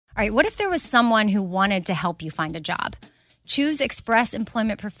All right, what if there was someone who wanted to help you find a job? Choose Express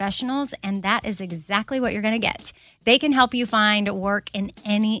Employment Professionals, and that is exactly what you're going to get. They can help you find work in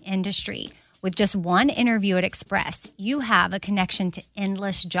any industry. With just one interview at Express, you have a connection to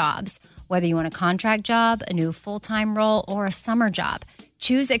endless jobs. Whether you want a contract job, a new full-time role, or a summer job,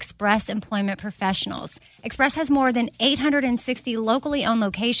 choose Express Employment Professionals. Express has more than 860 locally owned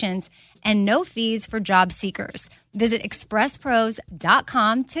locations and no fees for job seekers. Visit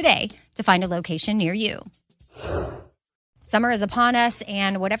expresspros.com today to find a location near you. Summer is upon us,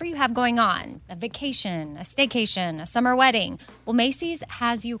 and whatever you have going on, a vacation, a staycation, a summer wedding, well, Macy's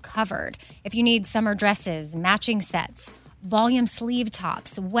has you covered. If you need summer dresses, matching sets, volume sleeve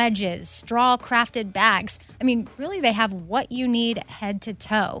tops, wedges, straw-crafted bags, really they have what you need head to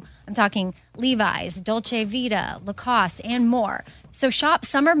toe. I'm talking Levi's, Dolce Vita, Lacoste, and more. So shop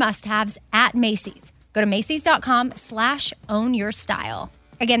summer must-haves at Macy's. Go to Macys.com/ownyourstyle.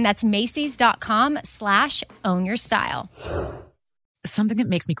 Again, that's Macys.com/ownyourstyle. Something that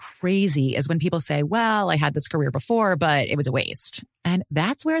makes me crazy is when people say, well, I had this career before, but it was a waste. And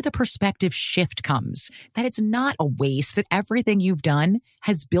that's where the perspective shift comes, that it's not a waste, that everything you've done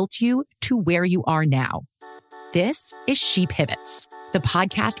has built you to where you are now. This is She Pivots, the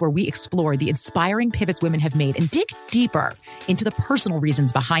podcast where we explore the inspiring pivots women have made and dig deeper into the personal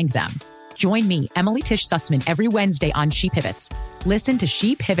reasons behind them. Join me, Emily Tish Sussman, every Wednesday on She Pivots. Listen to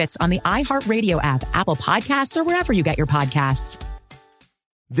She Pivots on the iHeartRadio app, Apple Podcasts, or wherever you get your podcasts.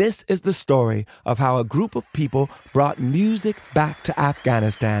 This is the story of how a group of people brought music back to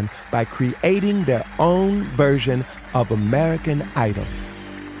Afghanistan by creating their own version of American Idol.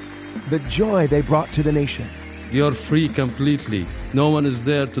 The joy they brought to the nation. You're free completely. No one is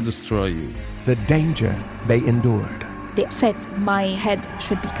there to destroy you. The danger they endured. They said my head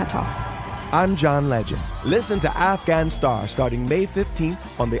should be cut off. I'm John Legend. Listen to Afghan Star starting May 15th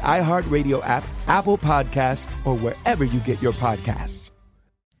on the iHeartRadio app, Apple Podcasts, or wherever you get your podcasts.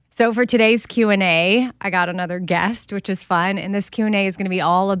 So for today's Q&A, I got another guest, which is fun. And this Q&A is going to be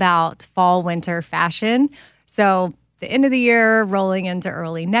all about fall, winter fashion. So the end of the year, rolling into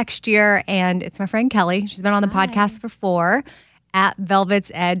early next year. And it's my friend Kelly. She's been on the podcast before at Velvet's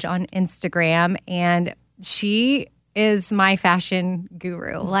Edge on Instagram. And she is my fashion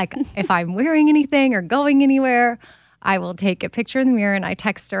guru. Like if I'm wearing anything or going anywhere, I will take a picture in the mirror and I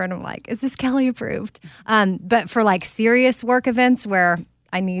text her and I'm like, is this Kelly approved? But for like serious work events where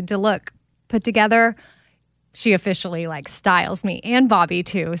I need to look put together, she officially like styles me, and Bobby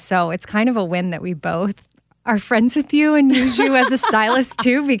too. So it's kind of a win that we both are friends with you and use you as a stylist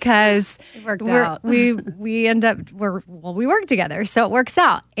too, because it worked out. we work together, so it works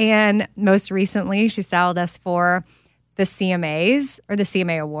out. And most recently, she styled us for the CMAs or the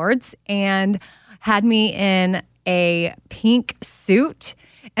CMA Awards, and had me in a pink suit.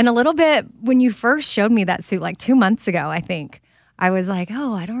 And a little bit when you first showed me that suit, like 2 months ago, I think, I was like,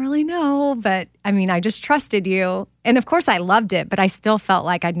 oh, I don't really know. But I just trusted you. And of course I loved it, but I still felt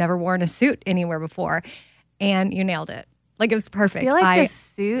like I'd never worn a suit anywhere before. And you nailed it. Like it was perfect. I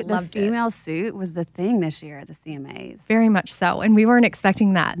feel like the female suit was the thing this year at the CMAs. Very much so. And we weren't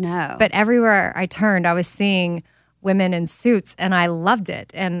expecting that. No. But everywhere I turned, I was seeing women in suits and I loved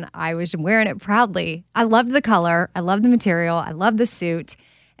it. And I was wearing it proudly. I loved the color. I loved the material. I loved the suit.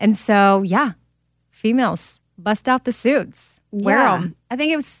 And so, yeah, females, bust out the suits. Wear them. I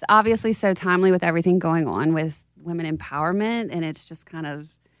think it was obviously so timely with everything going on with women empowerment, and it's just kind of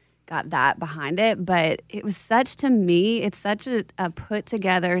got that behind it. But it was it's such a put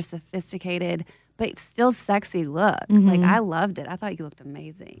together, sophisticated, but still sexy look. Mm-hmm. Like I loved it. I thought you looked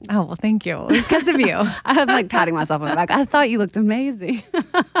amazing. Oh, well, thank you. It was because of you. I'm like patting myself on the back. I thought you looked amazing.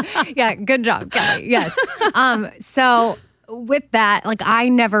 Yeah, good job, Kelly. Yes. So with that, like I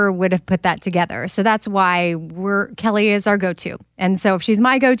never would have put that together. So that's why Kelly is our go-to. And so if she's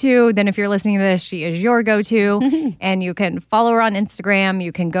my go-to, then if you're listening to this, she is your go-to. And you can follow her on Instagram.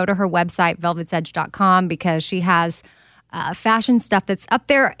 You can go to her website, velvetsedge.com, because she has fashion stuff that's up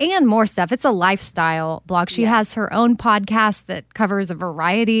there and more stuff. It's a lifestyle blog. She has her own podcast that covers a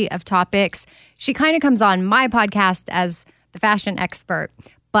variety of topics. She kind of comes on my podcast as the fashion expert,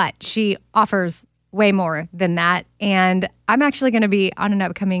 but she offers way more than that. And I'm actually going to be on an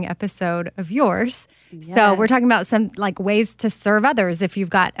upcoming episode of yours. Yes. So we're talking about some like ways to serve others if you've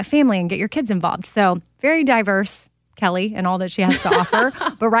got a family and get your kids involved. So very diverse, Kelly, and all that she has to offer.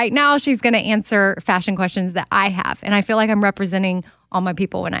 But right now she's going to answer fashion questions that I have. And I feel like I'm representing all my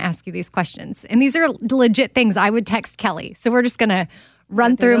people when I ask you these questions. And these are legit things I would text Kelly. So we're just going to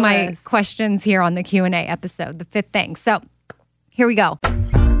run through my questions here on the Q&A episode, the fifth thing. So here we go.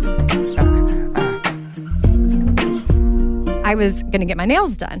 I was going to get my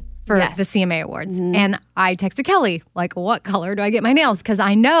nails done. for Yes. the CMA Awards. And I texted Kelly, like, what color do I get my nails? Because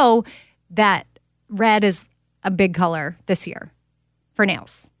I know that red is a big color this year for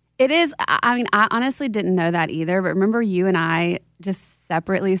nails. It is. I mean, I honestly didn't know that either. But remember, you and I just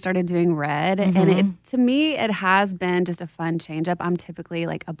separately started doing red. And to me, it has been just a fun change up. I'm typically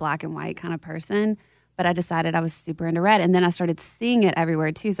like a black and white kind of person. But I decided I was super into red. And then I started seeing it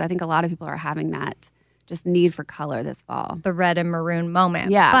everywhere too. So I think a lot of people are having that just need for color this fall. The red and maroon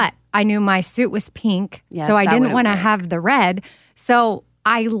moment. Yeah. But I knew my suit was pink, Yes, so I that didn't wouldn't want to work. have the red. So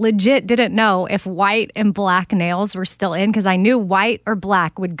I legit didn't know if white and black nails were still in because I knew white or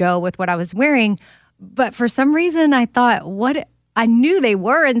black would go with what I was wearing. But for some reason, I thought, I knew they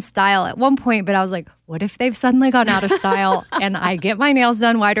were in style at one point, but I was like, what if they've suddenly gone out of style and I get my nails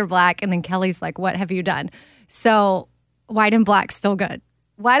done white or black? And then Kelly's like, what have you done? So white and black still good.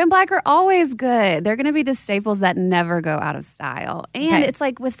 White and black are always good. They're going to be the staples that never go out of style. And Okay. it's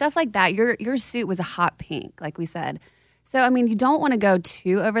like with stuff like that, your suit was a hot pink, like we said. So, I mean, you don't want to go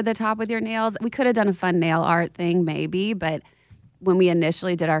too over the top with your nails. We could have done a fun nail art thing maybe, but when we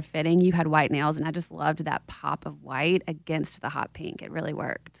initially did our fitting, you had white nails, and I just loved that pop of white against the hot pink. It really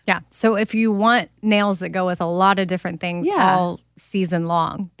worked. Yeah. So if you want nails that go with a lot of different things Yeah. all season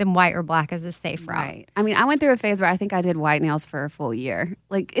long, then white or black is a safe route. Right. I mean, I went through a phase where I think I did white nails for a full year.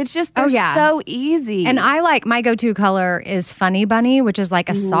 Like, it's just, they're Oh, yeah. so easy. And I like my go-to color is Funny Bunny, which is like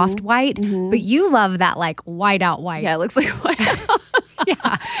a soft white. But you love that like white out white. Yeah, it looks like white.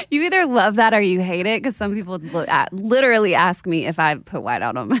 Yeah. You either love that or you hate it because some people literally ask me if I put white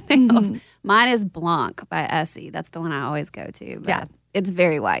out on my nails. Mine is Blanc by Essie. That's the one I always go to. But Yeah. it's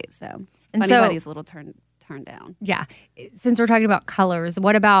very white. So And Funny so- Bunny's a little turned down. Yeah. Since we're talking about colors,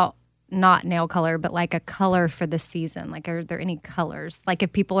 what about not nail color, but like a color for the season? Like, are there any colors? Like,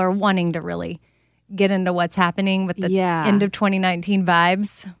 if people are wanting to really get into what's happening with the Yeah. end of 2019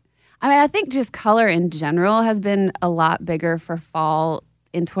 vibes? I mean, I think just color in general has been a lot bigger for fall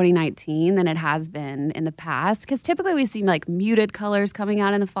in 2019 than it has been in the past. Because typically we see like muted colors coming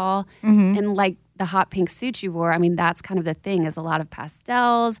out in the fall. And like the hot pink suit you wore, I mean, that's kind of the thing is a lot of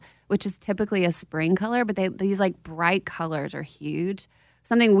pastels, which is typically a spring color. But these like bright colors are huge.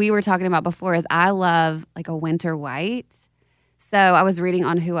 Something we were talking about before is I love like a winter white. So I was reading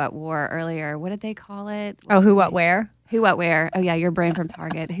on Who What Wore earlier. What did they call it? Oh, who, what, where? Who What Wear. Oh yeah, your brain from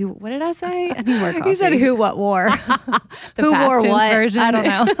Target. What did I say? I need more coffee. You said who, what, wore. The Who past wore tense what? version. I don't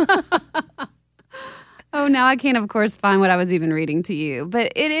know. Oh, now I can't, of course, find what I was even reading to you.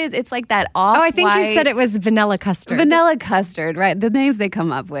 But it's like that off. Oh, I think you said it was vanilla custard. vanilla custard, right? The names they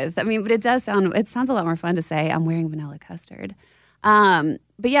come up with. I mean, but it sounds a lot more fun to say I'm wearing vanilla custard.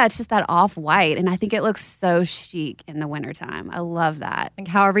 But yeah, it's just that off white, and I think it looks so chic in the wintertime. I love that. Like,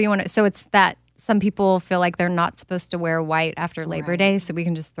 however you want it. So it's that some people feel like they're not supposed to wear white after Labor Day, so we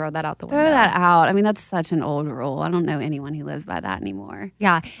can just throw that out the window. Throw that out. I mean, that's such an old rule. I don't know anyone who lives by that anymore.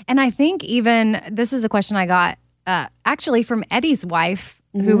 Yeah. And I think even this is a question I got actually from Eddie's wife,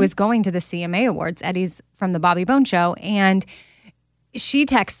 who was going to the CMA Awards. Eddie's from the Bobby Bone Show. And she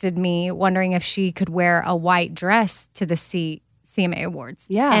texted me wondering if she could wear a white dress to the CMA Awards.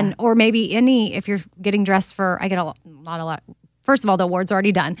 Yeah. And or maybe if you're getting dressed for, I get not a lot. First of all, the awards are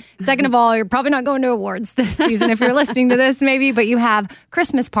already done. Second of all, you're probably not going to awards this season if you're listening to this maybe, but you have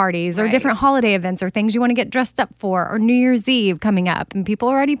Christmas parties or Right. different holiday events or things you want to get dressed up for or New Year's Eve coming up and people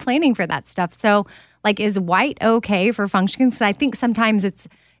are already planning for that stuff. So like, is white okay for functions? 'Cause I think sometimes it's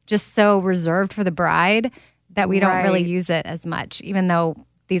just so reserved for the bride that we don't really Right. use it as much, even though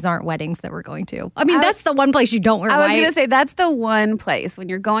these aren't weddings that we're going to. I mean, that's the one place you don't wear I was white. going to say that's the one place when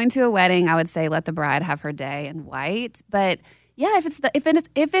you're going to a wedding. I would say let the bride have her day in white. But yeah,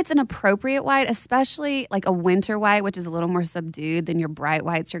 if it's an appropriate white, especially like a winter white, which is a little more subdued than your bright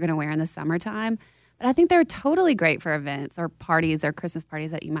whites you're going to wear in the summertime. But I think they're totally great for events or parties or Christmas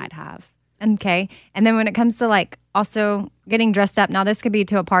parties that you might have. Okay. And then when it comes to like also getting dressed up, now this could be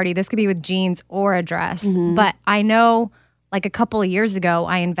to a party, this could be with jeans or a dress. But I know like a couple of years ago,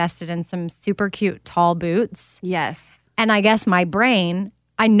 I invested in some super cute tall boots. Yes. And I guess my brain,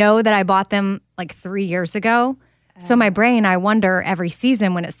 I know that I bought them like 3 years ago. So my brain, I wonder every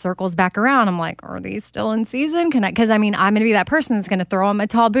season when it circles back around, I'm like, are these still in season? Because I mean, I'm going to be that person that's going to throw on my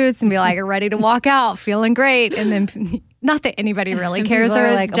tall boots and be like, ready to walk out, feeling great. And then not that anybody really cares People or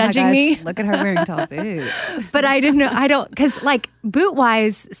are is like, judging oh my me. gosh, look at her wearing tall boots. But I didn't know, because like boot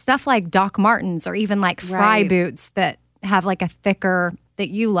wise, stuff like Doc Martens or even like Fry Right. boots that have like a thicker, that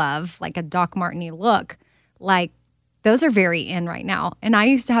you love, like a Doc Marteny look, like those are very in right now. And I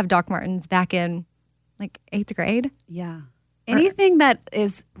used to have Doc Martens back in like 8th grade. Yeah. Anything that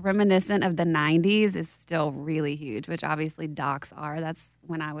is reminiscent of the 90s is still really huge, which obviously Docs are. That's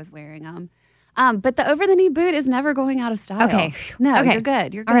when I was wearing them. But the over-the-knee boot is never going out of style. Okay. No, Okay. you're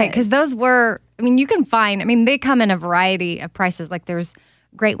good. You're good. All right, because those were, you can find, they come in a variety of prices. Like there's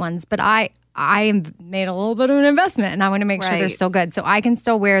great ones, but I made a little bit of an investment and I want to make sure they're Right. still good. So I can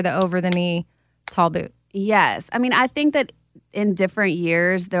still wear the over-the-knee tall boot. Yes. I think that in different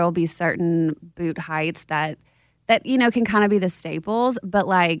years, there will be certain boot heights that can kind of be the staples, but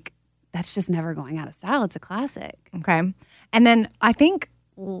like that's just never going out of style. It's a classic. Okay. And then I think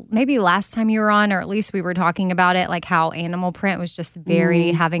maybe last time you were on, or at least we were talking about it, like how animal print was just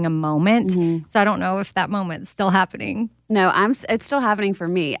very having a moment. So I don't know if that moment's still happening. No, it's still happening for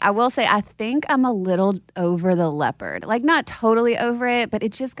me. I will say I think I'm a little over the leopard. Like not totally over it, but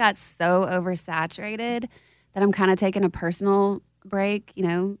it just got so oversaturated that I'm kind of taking a personal break,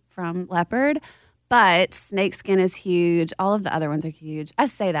 from leopard. But snakeskin is huge. All of the other ones are huge. I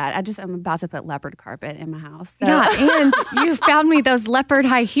say that. I'm about to put leopard carpet in my house. So. Yeah, and you found me those leopard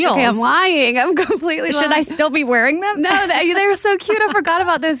high heels. Okay, I'm lying. I'm completely lying. Should I still be wearing them? No, they're so cute. I forgot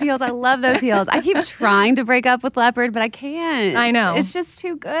about those heels. I love those heels. I keep trying to break up with leopard, but I can't. I know. It's just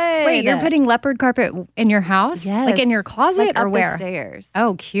too good. Wait, you're putting leopard carpet in your house? Yes. Like in your closet Like or up where? The stairs.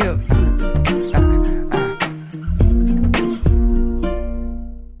 Oh, cute.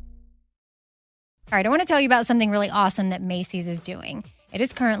 All right, I want to tell you about something really awesome that Macy's is doing. It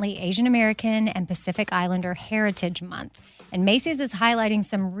is currently Asian American and Pacific Islander Heritage Month, and Macy's is highlighting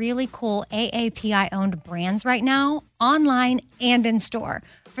some really cool AAPI-owned brands right now, online and in store.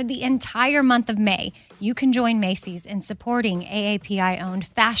 For the entire month of May, you can join Macy's in supporting AAPI-owned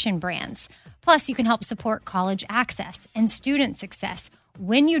fashion brands. Plus, you can help support college access and student success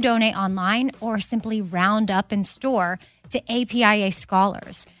when you donate online or simply round up in store to APIA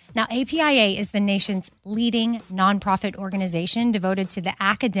scholars. Now, APIA is the nation's leading nonprofit organization devoted to the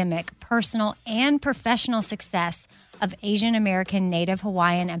academic, personal, and professional success of Asian American, Native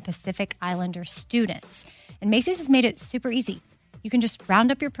Hawaiian, and Pacific Islander students. And Macy's has made it super easy. You can just round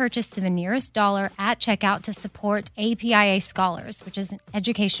up your purchase to the nearest dollar at checkout to support APIA Scholars, which is an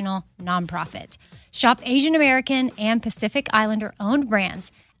educational nonprofit. Shop Asian American and Pacific Islander owned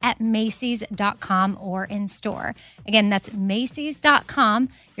brands at Macy's.com or in store. Again, that's Macy's.com.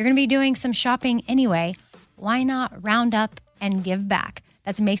 You're going to be doing some shopping anyway. Why not round up and give back?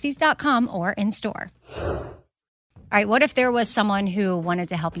 That's Macy's.com or in store. All right, what if there was someone who wanted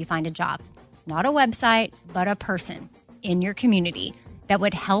to help you find a job? Not a website, but a person in your community that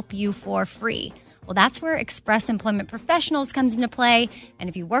would help you for free. Well, that's where Express Employment Professionals comes into play. And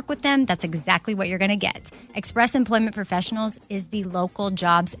if you work with them, that's exactly what you're going to get. Express Employment Professionals is the local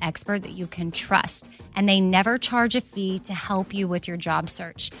jobs expert that you can trust. And they never charge a fee to help you with your job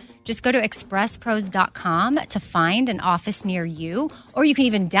search. Just go to expresspros.com to find an office near you, or you can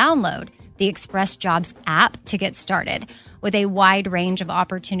even download the Express Jobs app to get started. With a wide range of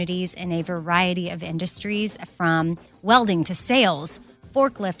opportunities in a variety of industries, from welding to sales,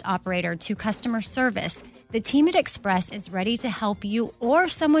 forklift operator to customer service, the team at Express is ready to help you or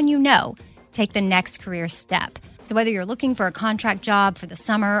someone you know take the next career step. So whether you're looking for a contract job for the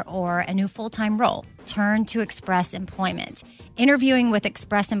summer or a new full-time role, turn to Express Employment. Interviewing with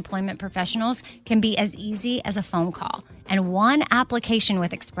Express Employment Professionals can be as easy as a phone call. And one application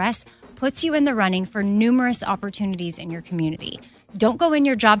with Express puts you in the running for numerous opportunities in your community. Don't go in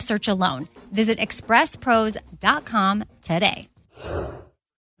your job search alone. Visit expresspros.com today.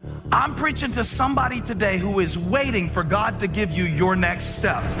 I'm preaching to somebody today who is waiting for God to give you your next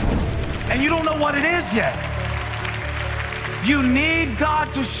step. And you don't know what it is yet. You need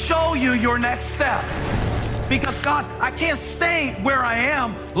God to show you your next step. Because God, I can't stay where I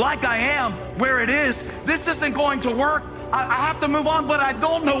am, like I am, where it is. This isn't going to work. I have to move on, but I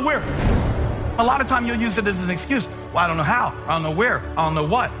don't know where. A lot of time you'll use it as an excuse. Well, I don't know how. I don't know where. I don't know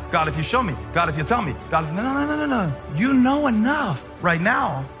what. God, if you show me. God, if you tell me. God, if... No. You know enough right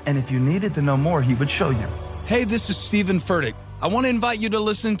now. And if you needed to know more, he would show you. Hey, this is Stephen Furtick. I want to invite you to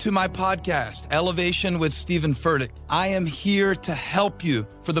listen to my podcast, Elevation with Stephen Furtick. I am here to help you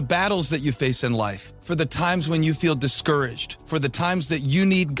for the battles that you face in life, for the times when you feel discouraged, for the times that you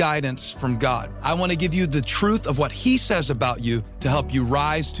need guidance from God. I want to give you the truth of what he says about you to help you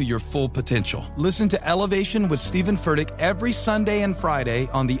rise to your full potential. Listen to Elevation with Stephen Furtick every Sunday and Friday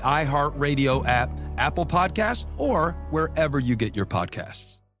on the iHeartRadio app, Apple Podcasts, or wherever you get your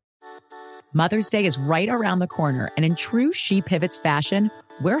podcasts. Mother's Day is right around the corner, and in true She Pivots fashion,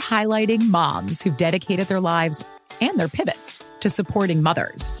 we're highlighting moms who've dedicated their lives and their pivots to supporting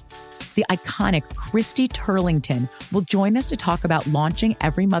mothers. the iconic Christy Turlington will join us to talk about launching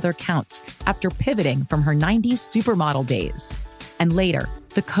Every Mother Counts after pivoting from her 90s supermodel days. And later,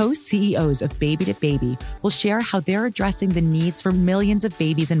 the co-CEOs of Baby to Baby will share how they're addressing the needs for millions of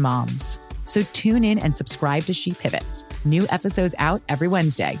babies and moms. So tune in and subscribe to She Pivots. New episodes out every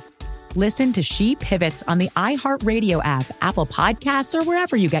Wednesday. Listen to She Pivots on the iHeartRadio app, Apple Podcasts, or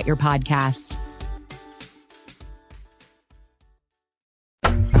wherever you get your podcasts.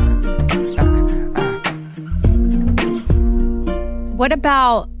 What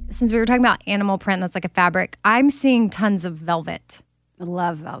about, since we were talking about animal print that's like a fabric, I'm seeing tons of velvet. I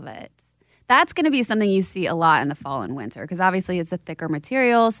love velvet. That's going to be something you see a lot in the fall and winter because obviously it's a thicker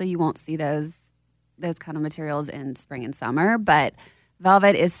material, so you won't see those kind of materials in spring and summer. But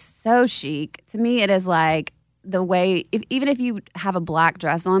velvet is so chic. To me, it is like the way, even if you have a black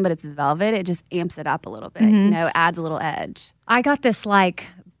dress on, but it's velvet, it just amps it up a little bit, adds a little edge. I got this like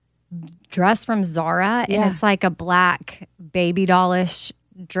dress from Zara, and it's like a black baby dollish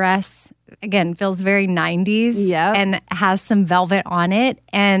dress. Again, feels very 90s and has some velvet on it.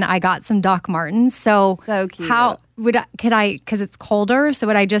 And I got some Doc Martens. So cute. How could I, because it's colder, so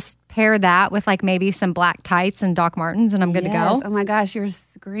would I just pair that with like maybe some black tights and Doc Martens and I'm good to go? Oh my gosh, you're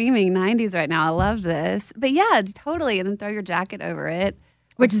screaming 90s right now. I love this. But yeah, totally. And then throw your jacket over it.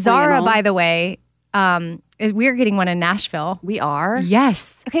 Which Zara, by the way, we're getting one in Nashville. We are?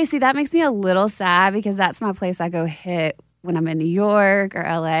 Yes. Okay, see, that makes me a little sad because that's my place I go hit when I'm in New York or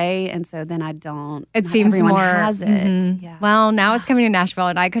LA, and so then I don't. It seems everyone more. has it. Yeah. Well, now it's coming to Nashville,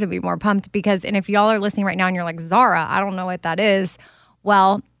 and I couldn't be more pumped because, and if y'all are listening right now and you're like, Zara, I don't know what that is.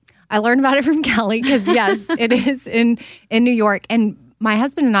 Well, I learned about it from Kelly because yes, it is in New York. And my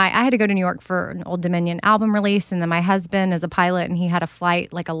husband and I had to go to New York for an Old Dominion album release, and then my husband is a pilot, and he had a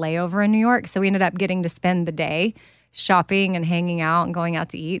flight, like a layover in New York, so we ended up getting to spend the day shopping and hanging out and going out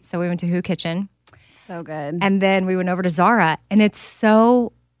to eat. So we went to Who Kitchen. So good. And then we went over to Zara, and it's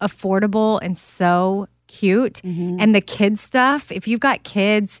so affordable and so cute. And the kids stuff, if you've got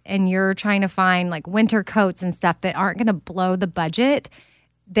kids and you're trying to find like winter coats and stuff that aren't going to blow the budget,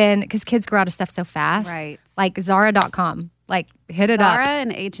 then because kids grow out of stuff so fast, right? Like Zara.com, like hit it up. Zara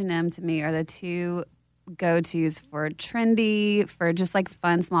and H&M to me are the two go-tos for trendy, for just like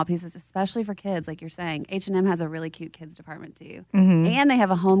fun small pieces, especially for kids. Like you're saying, H&M has a really cute kids department too, and they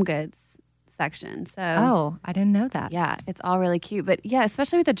have a home goods section. So I didn't know that. Yeah, it's all really cute. But yeah,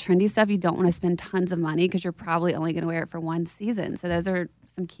 especially with the trendy stuff, you don't want to spend tons of money because you're probably only going to wear it for one season. So those are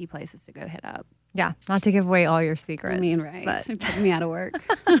some key places to go hit up. Yeah, not to give away all your secrets. I mean, right. But You're putting me out of work.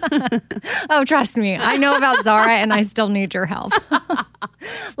 Oh, trust me. I know about Zara and I still need your help.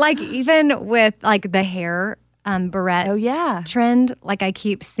 Like even with like the hair barrette trend, like I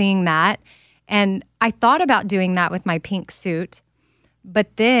keep seeing that. And I thought about doing that with my pink suit.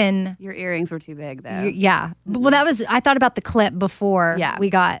 But then your earrings were too big, though. Well, I thought about the clip before we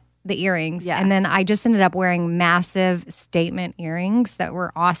got the earrings. Yeah. And then I just ended up wearing massive statement earrings that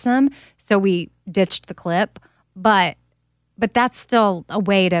were awesome. So we ditched the clip. But that's still a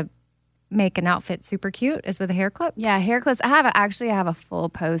way to make an outfit super cute is with a hair clip. Yeah, hair clips. I have a full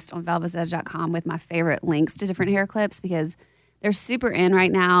post on velvetsedge.com with my favorite links to different hair clips because they're super in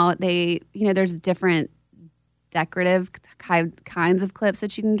right now. There's different decorative kinds of clips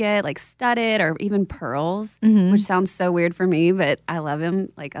that you can get, like studded or even pearls, which sounds so weird for me, but I love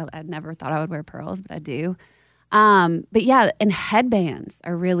them. Like I never thought I would wear pearls, but I do. But yeah, and headbands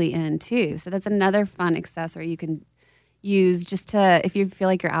are really in too. So that's another fun accessory you can use just to, if you feel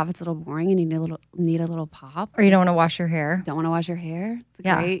like your outfit's a little boring and you need a little pop. Or you don't want to wash your hair. Don't want to wash your hair. It's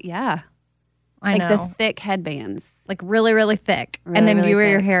great. I know. The thick headbands. Like really, really thick. Really, and then really you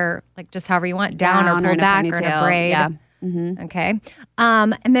wear your thick. hair like just however you want, down or pull back or in a braid. Yeah. Okay.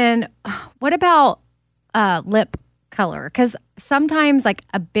 And then what about lip color? Because sometimes like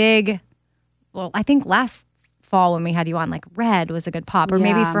I think last fall when we had you on, like red was a good pop. Or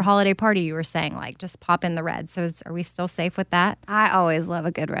maybe for holiday party you were saying like just pop in the red. So are we still safe with that? I always love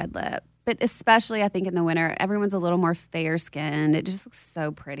a good red lip. But especially I think in the winter, everyone's a little more fair skinned. It just looks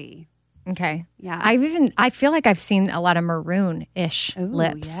so pretty. Okay. Yeah. I feel like I've seen a lot of maroon-ish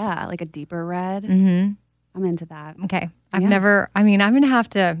lips. Yeah, like a deeper red. Mm-hmm. I'm into that. Okay. I'm going to have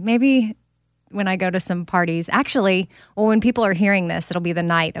to, maybe when I go to some parties, actually, when people are hearing this, it'll be the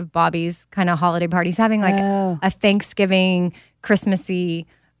night of Bobby's kind of holiday parties, having like a Thanksgiving, Christmassy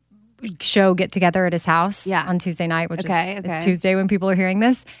show get together at his house on Tuesday night, which is it's Tuesday when people are hearing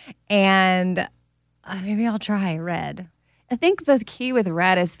this. And maybe I'll try red. I think the key with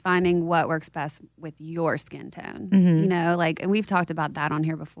red is finding what works best with your skin tone. Mm-hmm. You know, like, and we've talked about that on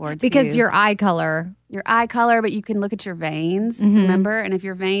here before too. Because your eye color. But you can look at your veins, remember? And if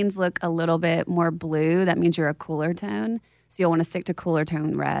your veins look a little bit more blue, that means you're a cooler tone. So you'll want to stick to cooler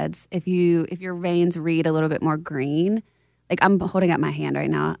tone reds. If your veins read a little bit more green, like I'm holding up my hand right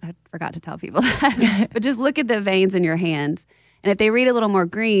now. I forgot to tell people that. But just look at the veins in your hands. And if they read a little more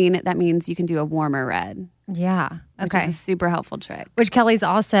green, that means you can do a warmer red. Yeah. Which is a super helpful trick. Which Kelly's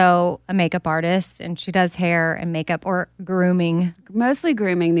also a makeup artist, and she does hair and makeup or grooming. Mostly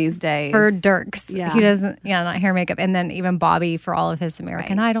grooming these days. For Dirks. Yeah. He doesn't, not hair, makeup. And then even Bobby for all of his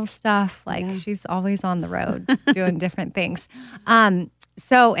American Idol stuff. Like she's always on the road doing different things.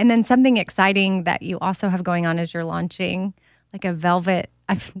 So, and then something exciting that you also have going on is you're launching like a velvet,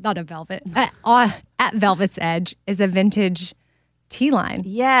 not a velvet, at Velvet's Edge is a vintage tea line.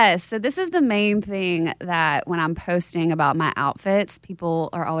 Yes. So this is the main thing that when I'm posting about my outfits, people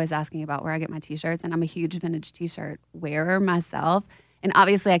are always asking about where I get my t-shirts. And I'm a huge vintage t-shirt wearer myself. And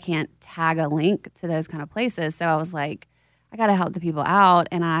obviously I can't tag a link to those kind of places. So I was like, I got to help the people out.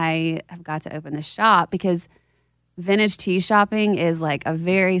 And I have got to open this shop because vintage tea shopping is like a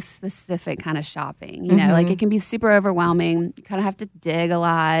very specific kind of shopping. You know, like it can be super overwhelming. You kind of have to dig a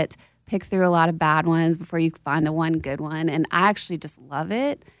lot, pick through a lot of bad ones before you find the one good one. And I actually just love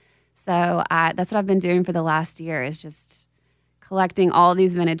it. So that's what I've been doing for the last year is just collecting all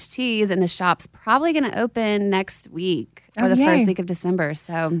these vintage teas. And the shop's probably going to open next week or the first week of December.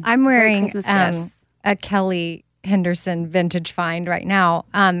 So I'm wearing Christmas gifts. A Kelly Henderson vintage find right now,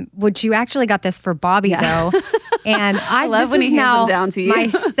 which you actually got this for Bobby though. And I love when he hands them down to you. My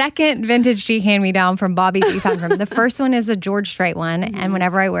second vintage tea hand-me-down from Bobby that you found from. The first one is a George Strait one, and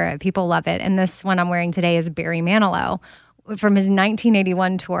whenever I wear it, people love it. And this one I'm wearing today is Barry Manilow from his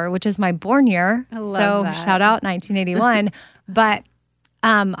 1981 tour, which is my born year. I love that. Shout out 1981. But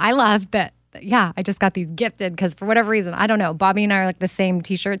I love that. Yeah, I just got these gifted because for whatever reason, I don't know. Bobby and I are like the same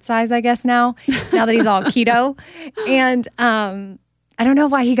t-shirt size, I guess now that he's all keto. And I don't know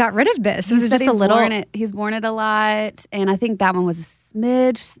why he got rid of this. Was it just a little? He's worn it a lot, and I think that one was a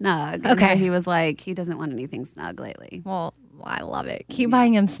smidge snug. Okay. So he was like, he doesn't want anything snug lately. Well, I love it. Keep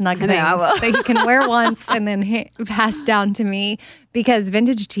buying him snug things that he can wear once and then pass down to me. Because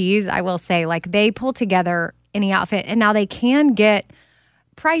vintage tees, I will say, like they pull together any outfit, and now they can get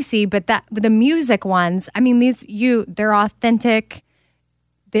pricey, but the music ones, I mean, they're authentic.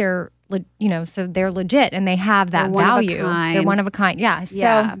 They're so they're legit and they have that value. They're one of a kind. Yeah.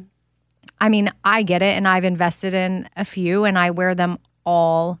 So, I mean, I get it, and I've invested in a few, and I wear them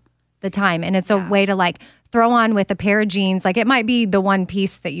all the time. And it's a way to like throw on with a pair of jeans. Like it might be the one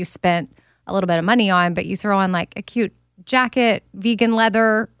piece that you spent a little bit of money on, but you throw on like a cute jacket, vegan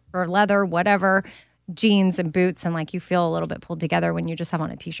leather or leather, whatever, jeans and boots, and like you feel a little bit pulled together when you just have on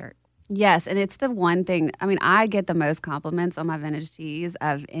a t-shirt. Yes, and it's the one thing, I mean, I get the most compliments on my vintage tees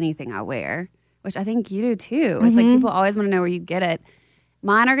of anything I wear, which I think you do too. It's like people always want to know where you get it.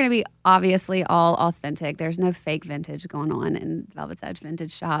 Mine are going to be obviously all authentic. There's no fake vintage going on in Velvet's Edge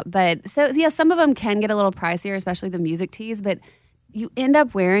Vintage Shop. But so, yeah, some of them can get a little pricier, especially the music tees, but you end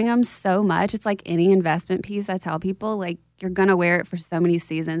up wearing them so much. It's like any investment piece. I tell people, like, you're going to wear it for so many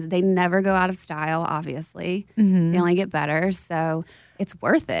seasons. They never go out of style, obviously. They only get better. So it's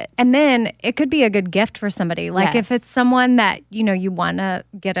worth it. And then it could be a good gift for somebody. Like if it's someone that, you want to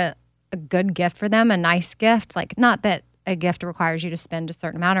get a good gift for them, a nice gift, like not that a gift requires you to spend a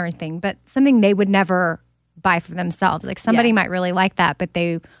certain amount or anything, but something they would never buy for themselves. Like somebody might really like that, but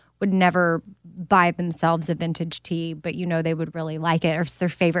they would never buy themselves a vintage tee, but they would really like it, or it's their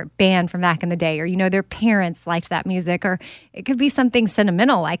favorite band from back in the day, or their parents liked that music, or it could be something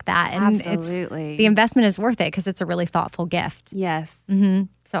sentimental like that. And absolutely, the investment is worth it because it's a really thoughtful gift. Yes.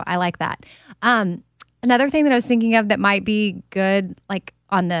 So I like that. Another thing that I was thinking of that might be good, like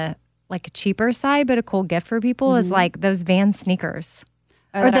on the like a cheaper side, but a cool gift for people is like those Vans sneakers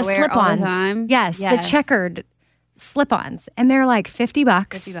or the slip-ons. Yes, the checkered slip-ons, and they're like $50.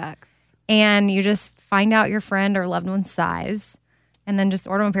 $50. And you just find out your friend or loved one's size and then just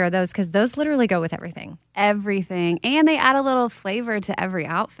order them a pair of those because those literally go with everything. Everything. And they add a little flavor to every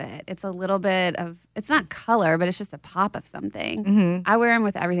outfit. It's a little bit of, it's not color, but it's just a pop of something. I wear them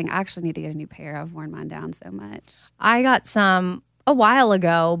with everything. I actually need to get a new pair. I've worn mine down so much. I got some a while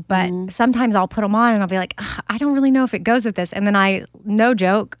ago, but sometimes I'll put them on and I'll be like, I don't really know if it goes with this. And then no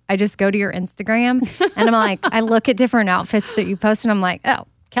joke, I just go to your Instagram and I'm like, I look at different outfits that you post and I'm like, oh,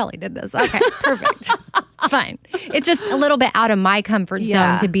 Kelly did this. Okay, perfect. It's fine. It's just a little bit out of my comfort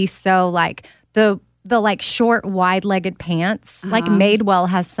zone to be so like the like short, wide-legged pants. Like Madewell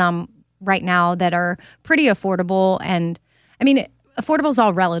has some right now that are pretty affordable, and I mean, affordable is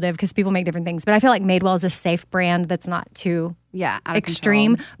all relative because people make different things, but I feel like Madewell is a safe brand that's not too out of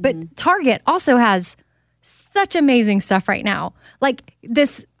extreme. control. But Target also has such amazing stuff right now. Like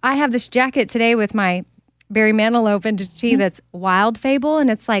this, I have this jacket today with my Barry Manilow vintage tee that's Wild Fable, and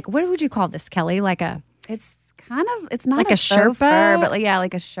it's like, what would you call this, Kelly? Like a... It's not like a a faux Sherpa? fur, but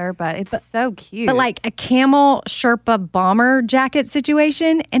like a Sherpa. It's so cute. But like a camel Sherpa bomber jacket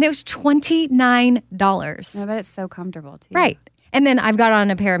situation, and it was $29. I bet it's so comfortable too. Right. And then I've got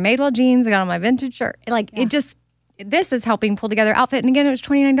on a pair of Madewell jeans. I got on my vintage shirt. Like this is helping pull together outfit. And again, it was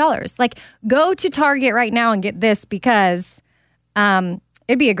 $29. Like go to Target right now and get this because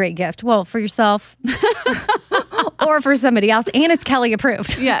it'd be a great gift. Well, for yourself or for somebody else. And it's Kelly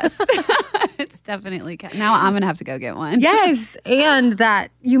approved. Yes. It's definitely. Now I'm going to have to go get one. Yes. And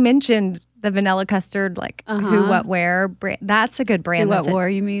that you mentioned the vanilla custard, like Who What Wear brand. That's a good brand. Who What Wore,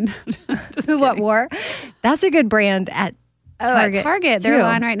 you mean? Who What Wore. That's a good brand at Target. At Target. They're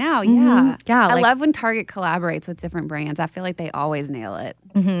on right now. Mm-hmm. Yeah. Yeah. I love when Target collaborates with different brands. I feel like they always nail it.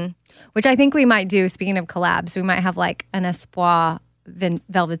 Mm-hmm. Which I think we might do, speaking of collabs, we might have like an Espoir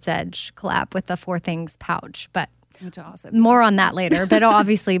Velvet's Edge collab with the Four Things pouch. But which also more on that later. But it'll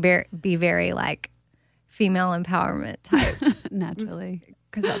obviously be very like female empowerment type. Naturally.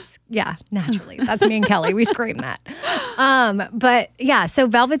 Because naturally. That's me and Kelly. We scream that. But yeah, so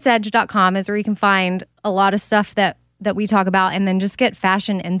velvetsedge.com is where you can find a lot of stuff that we talk about and then just get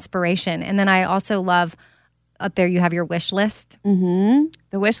fashion inspiration. And then I also love up there you have your wish list. Mm-hmm.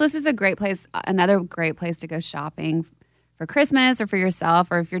 The wish list is a great place, another great place to go shopping for Christmas or for yourself,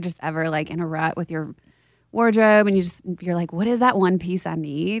 or if you're just ever like in a rut with your wardrobe and you're like, what is that one piece I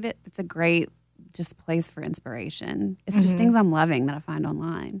need? It's a great just place for inspiration. It's just things I'm loving that I find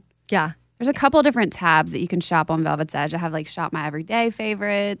online. Yeah. There's a couple different tabs that you can shop on Velvet's Edge. I have like shop my everyday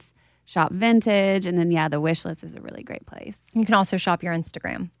favorites, shop vintage, and then the wish list is a really great place. You can also shop your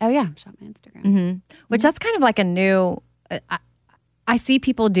Instagram. Oh yeah, shop my Instagram. Which that's kind of like a new, I see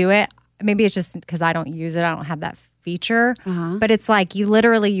people do it. Maybe it's just because I don't use it. I don't have that feature. But it's like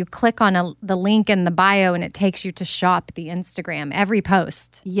you click on the link in the bio and it takes you to shop the Instagram, every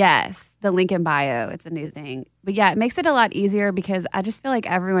post. Yes, the link in bio. It's a new thing. But yeah, it makes it a lot easier because I just feel like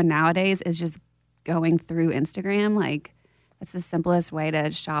everyone nowadays is just going through Instagram. Like it's the simplest way to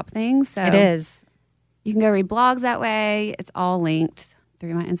shop things. So it is. You can go read blogs that way. It's all linked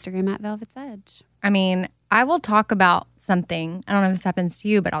through my Instagram at Velvet's Edge. I mean, I will talk about something. I don't know if this happens to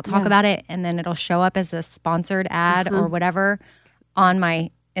you, but I'll talk about it and then it'll show up as a sponsored ad or whatever on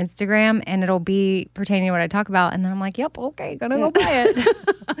my Instagram and it'll be pertaining to what I talk about. And then I'm like, yep, okay, gonna go buy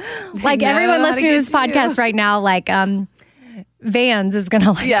it. Like everyone listening to this podcast right now, like Vans is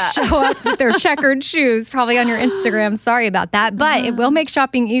gonna show up with their checkered shoes probably on your Instagram. Sorry about that. But it will make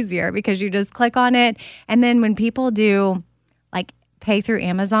shopping easier because you just click on it. And then when people do like pay through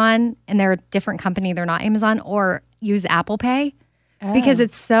Amazon and they're a different company, they're not Amazon, or use Apple Pay because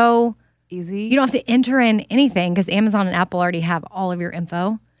it's so easy. You don't have to enter in anything because Amazon and Apple already have all of your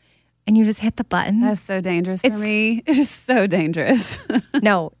info and you just hit the button. That's so dangerous for me. It is so dangerous.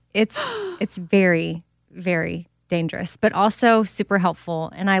 No, it's very, very dangerous, but also super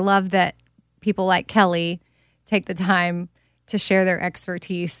helpful. And I love that people like Kelly take the time to share their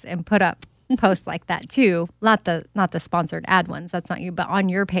expertise and put up posts like that too. Not the sponsored ad ones. That's not you, but on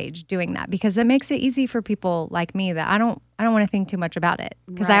your page doing that because it makes it easy for people like me that I don't want to think too much about it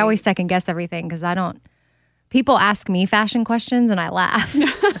because I always second guess everything because people ask me fashion questions and I laugh.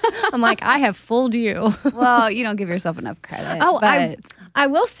 I'm like, I have fooled you. Well, you don't give yourself enough credit. Oh, but I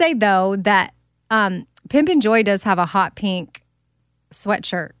will say though that Pimp and Joy does have a hot pink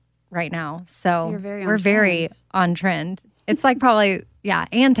sweatshirt right now. So we're very on trend. It's like probably,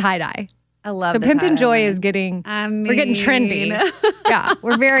 and tie-dye. I love so the Pimp and Joy tie-dye. is getting, we're getting trendy. Yeah,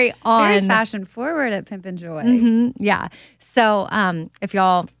 we're very on. Very fashion forward at Pimp and Joy. Yeah. So if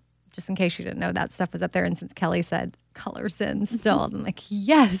y'all, just in case you didn't know, that stuff was up there. And since Kelly said colors in still, I'm like,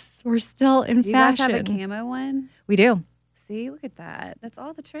 yes, we're still in Do you fashion. guys have a camo one? We do. See, look at that. That's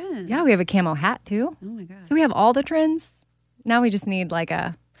all the trends. Yeah, we have a camo hat too. Oh my God. So we have all the trends. Now we just need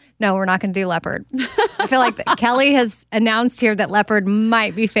no, we're not going to do leopard. I feel like Kelly has announced here that leopard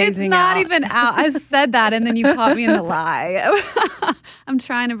might be phasing out. It's not even out. I said that and then you caught me in the lie. I'm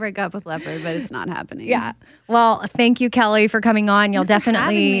trying to break up with leopard, but it's not happening. Yeah. Well, thank you, Kelly, for coming on. You'll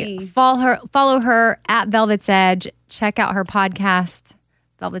definitely follow her at Velvet's Edge. Check out her podcast,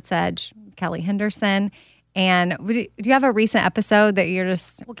 Velvet's Edge, Kelly Henderson. And do you have a recent episode that you're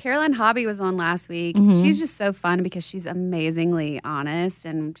just... Well, Caroline Hobby was on last week. She's just so fun because she's amazingly honest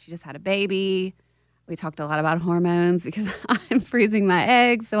and she just had a baby. We talked a lot about hormones because I'm freezing my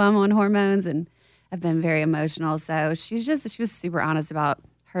eggs, so I'm on hormones. And have been very emotional. So she was super honest about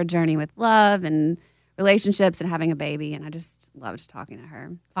her journey with love and relationships and having a baby. And I just loved talking to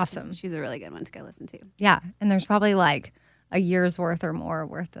her. Awesome. She's a really good one to go listen to. Yeah. And there's probably like a year's worth or more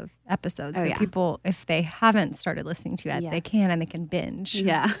worth of episodes. Oh, so yeah. people, if they haven't started listening to it, Yes. they can, and they can binge.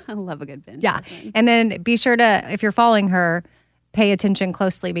 Yeah. I love a good binge. Yeah. listen. And then be sure to, if you're following her, pay attention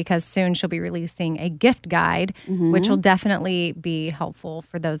closely because soon she'll be releasing a gift guide, which will definitely be helpful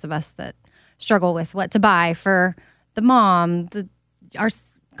for those of us that struggle with what to buy for the mom, our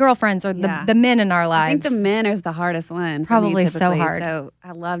girlfriends, or the men in our lives. I think the men is the hardest one. For Probably me, so typically. hard. So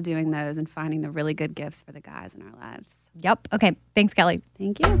I love doing those and finding the really good gifts for the guys in our lives. Yep. Okay. Thanks, Kelly.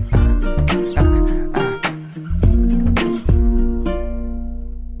 Thank you.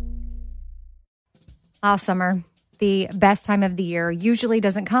 Summer, the best time of the year, usually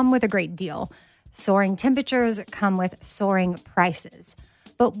doesn't come with a great deal. Soaring temperatures come with soaring prices.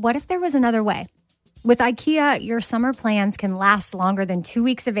 But what if there was another way? With IKEA, your summer plans can last longer than 2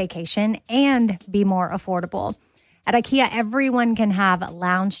 weeks of vacation and be more affordable. At IKEA, everyone can have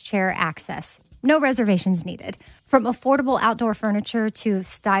lounge chair access. No reservations needed. From affordable outdoor furniture to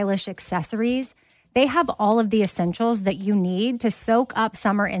stylish accessories, they have all of the essentials that you need to soak up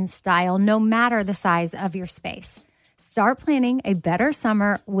summer in style, no matter the size of your space. Start planning a better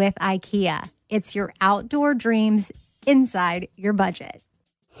summer with IKEA. It's your outdoor dreams inside your budget.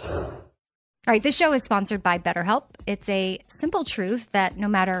 All right, this show is sponsored by BetterHelp. It's a simple truth that no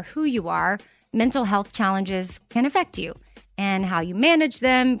matter who you are, mental health challenges can affect you, and how you manage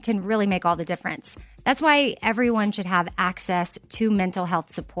them can really make all the difference. That's why everyone should have access to mental health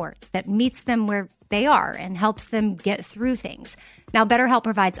support that meets them where they are and helps them get through things. Now, BetterHelp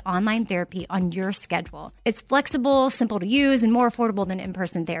provides online therapy on your schedule. It's flexible, simple to use, and more affordable than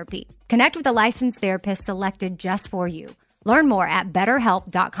in-person therapy. Connect with a licensed therapist selected just for you. Learn more at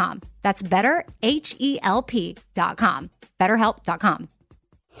BetterHelp.com. That's BetterHelp.com. BetterHelp.com.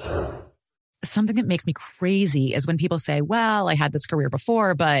 Something that makes me crazy is when people say, well, I had this career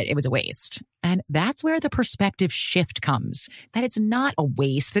before, but it was a waste. And that's where the perspective shift comes, that it's not a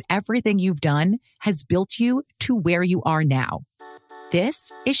waste, that everything you've done has built you to where you are now.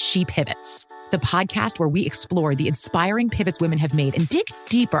 This is She Pivots, the podcast where we explore the inspiring pivots women have made and dig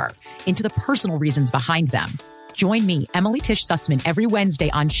deeper into the personal reasons behind them. Join me, Emily Tish Sussman, every Wednesday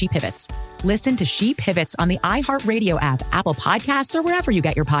on She Pivots. Listen to She Pivots on the iHeartRadio app, Apple Podcasts, or wherever you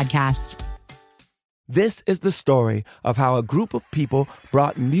get your podcasts. This is the story of how a group of people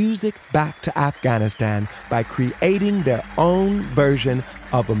brought music back to Afghanistan by creating their own version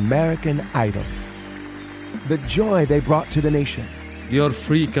of American Idol. The joy they brought to the nation. You're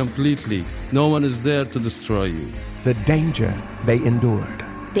free completely. No one is there to destroy you. The danger they endured.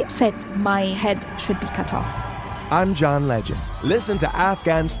 They said my head should be cut off. I'm John Legend. Listen to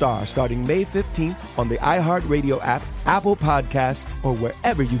Afghan Star starting May 15th on the iHeartRadio app, Apple Podcasts, or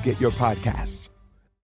wherever you get your podcasts.